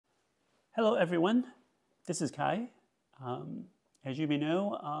Hello, everyone. This is Kai. Um, as you may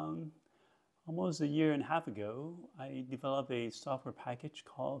know, almost a year and a half ago, I developed a software package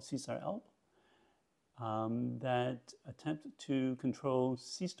called Seestar that attempted to control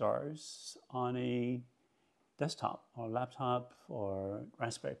Seestars on a desktop or laptop or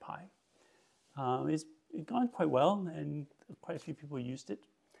Raspberry Pi. It's gone quite well, and quite a few people used it.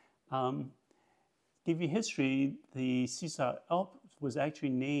 Um, give you history, the Seestar was actually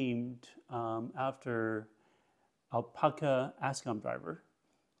named after Alpaca ASCOM driver.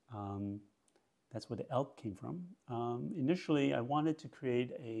 That's where the ELP came from. Initially, I wanted to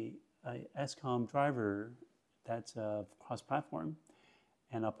create a ASCOM driver that's cross-platform,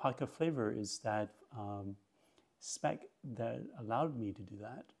 and Alpaca flavor is that spec that allowed me to do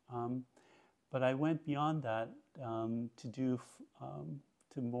that. But I went beyond that to do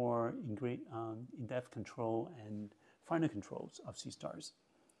to more in-depth control and finer controls of Seestars.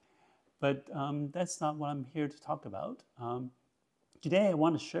 But that's not what I'm here to talk about. Today I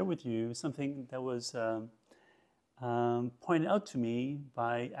want to share with you something that was pointed out to me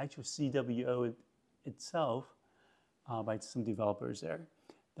by actual CWO itself, by some developers there,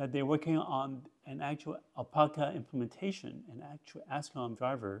 that they're working on an actual Alpaca implementation, an actual ASCOM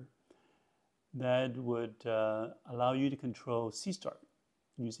driver that would allow you to control Seestar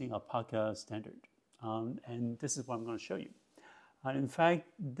using Alpaca standard. And this is what I'm going to show you. In fact,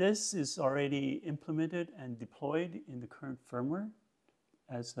 this is already implemented and deployed in the current firmware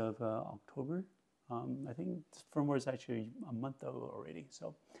as of October. I think this firmware is actually a month old already,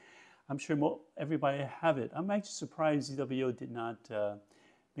 so I'm sure everybody have it. I'm actually surprised ZWO did not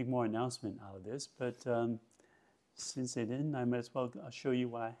make more announcement out of this, but since they didn't, I might as well show you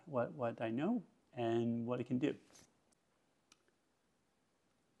what I know and what it can do.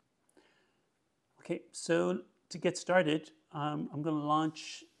 Okay, so to get started, I'm going to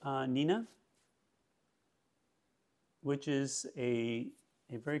launch Nina, which is a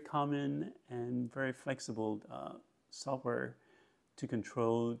very common and very flexible software to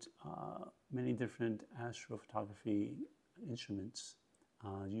control many different astrophotography instruments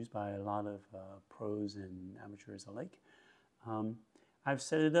used by a lot of pros and amateurs alike. I've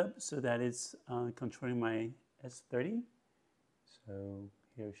set it up so that it's controlling my S30. So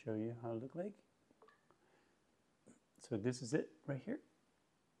here I'll show you how it looks like. So this is it right here.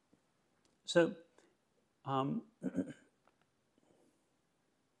 So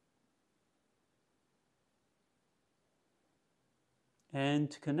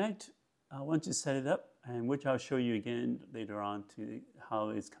and to connect, once you set it up, and which I'll show you again later on to how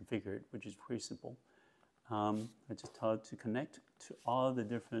it's configured, which is pretty simple. I just tell it to connect to all the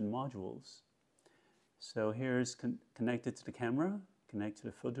different modules. So here's connected to the camera, connect to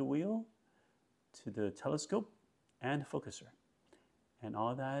the photo wheel, to the telescope, and focuser. And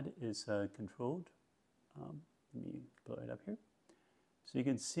all that is controlled. Let me blow it up here. So you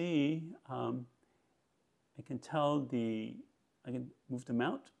can see, I can tell I can move the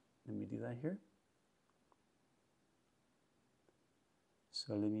mount. Let me do that here.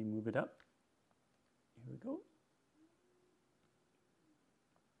 So let me move it up. Here we go.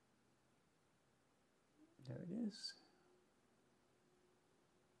 There it is.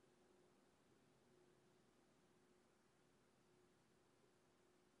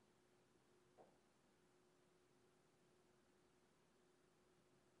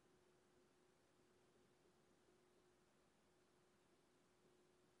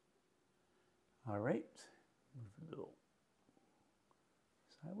 All right, move a little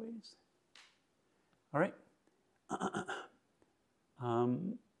sideways. All right,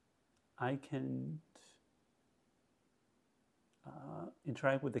 I can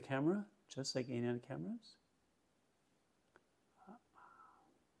interact with the camera just like any other cameras.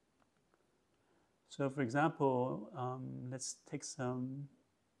 So for example, let's take some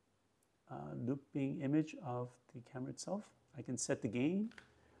looping image of the camera itself. I can set the gain.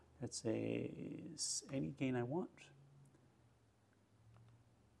 Let's say any gain I want.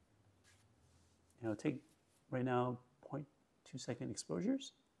 And I'll take right now 0.2 second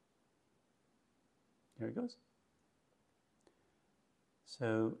exposures. There it goes.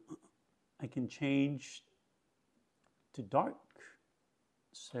 So I can change to dark.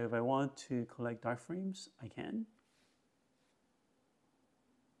 So if I want to collect dark frames, I can.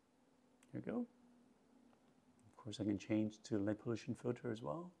 Here we go. Of course, I can change to light pollution filter as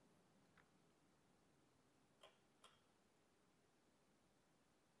well.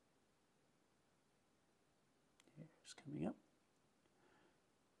 Here's coming up.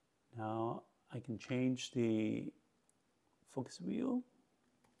 Now I can change the focus wheel.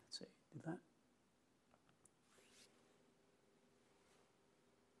 Let's say do that.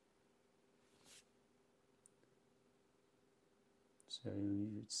 So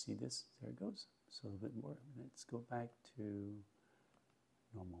you see this, there it goes. So a little bit more. Let's go back to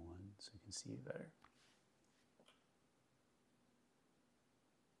normal one so you can see it better.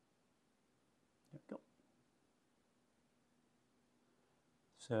 There we go.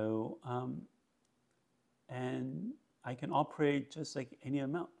 So, and I can operate just like any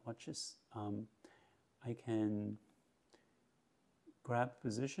amount. Watch this. I can grab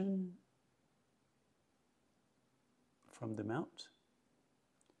position from the mount.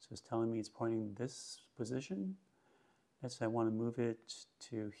 So it's telling me it's pointing this position. Let's say I want to move it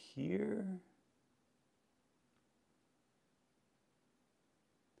to here.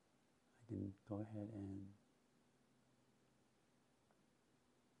 I can go ahead and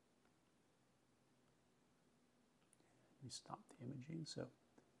let me stop the imaging. So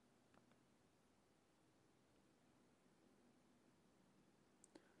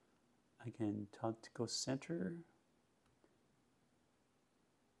I can tell it to go center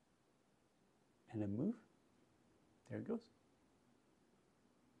and then move. There it goes.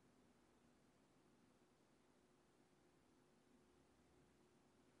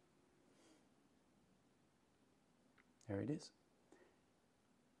 There it is.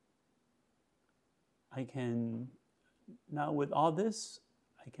 I can, now with all this,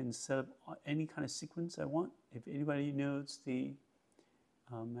 I can set up any kind of sequence I want. If anybody knows the,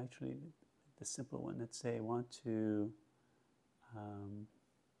 actually the simple one, let's say I want to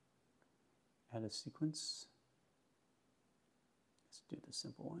add a sequence. Let's do the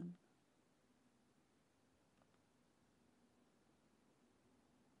simple one.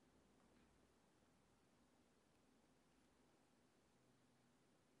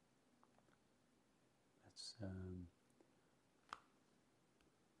 Let's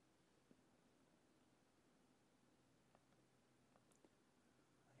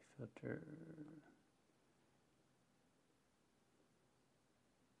filter.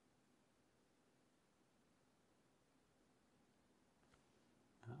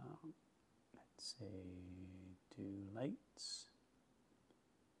 Let's say do lights.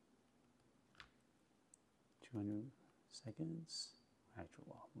 200 seconds. Actually,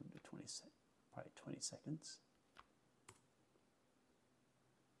 well, I'm going to do 20 seconds. Probably 20 seconds.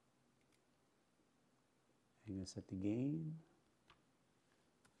 I'm going to set the gain.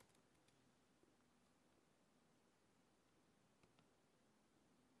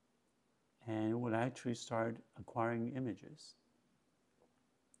 And it will actually start acquiring images.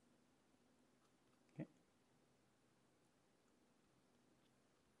 Okay.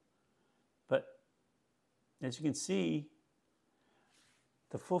 But as you can see,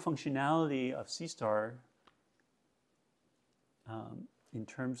 the full functionality of Seestar in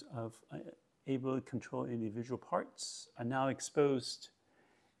terms of able to control individual parts are now exposed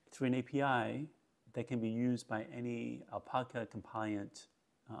through an API that can be used by any Alpaca compliant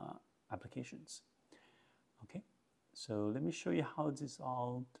applications. Okay, so let me show you how this is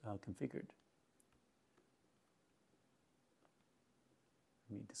all configured.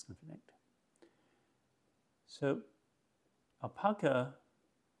 Let me disconnect. So Alpaca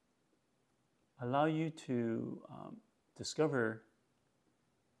allow you to discover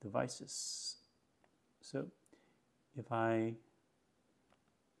devices. So if I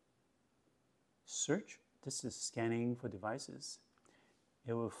search, this is scanning for devices,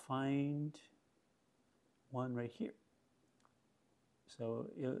 it will find one right here. So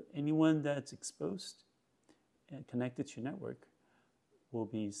anyone that's exposed and connected to your network will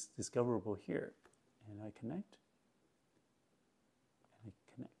be discoverable here. And I connect, and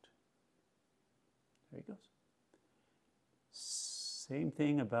I connect. There it goes. Same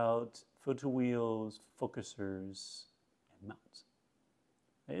thing about filter wheels, focusers, and mounts.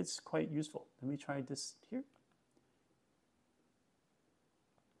 It's quite useful. Let me try this here.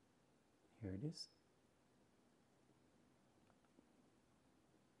 Here it is.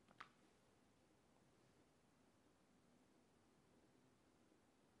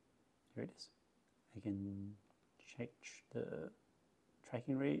 Here it is. I can check the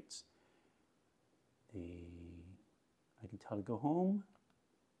tracking rates. I can tell to go home.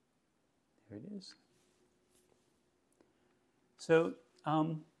 There it is. So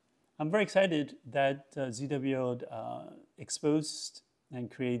I'm very excited that ZWO exposed and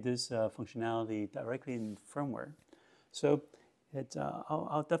created this functionality directly in firmware. So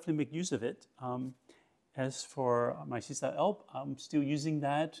I'll definitely make use of it. As for my Seestar Alp, I'm still using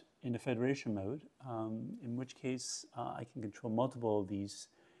that in the federation mode, in which case I can control multiple of these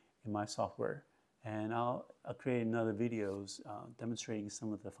in my software. And I'll create another videos demonstrating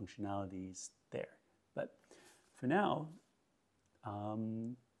some of the functionalities there. But for now,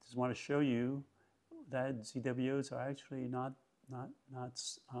 just want to show you that ZWOs are actually not not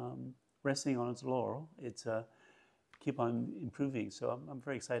resting on its laurel. It's keep on improving. So I'm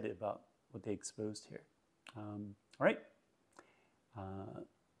very excited about what they exposed here. All right,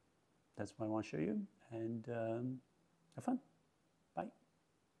 that's what I want to show you, and have fun. Bye.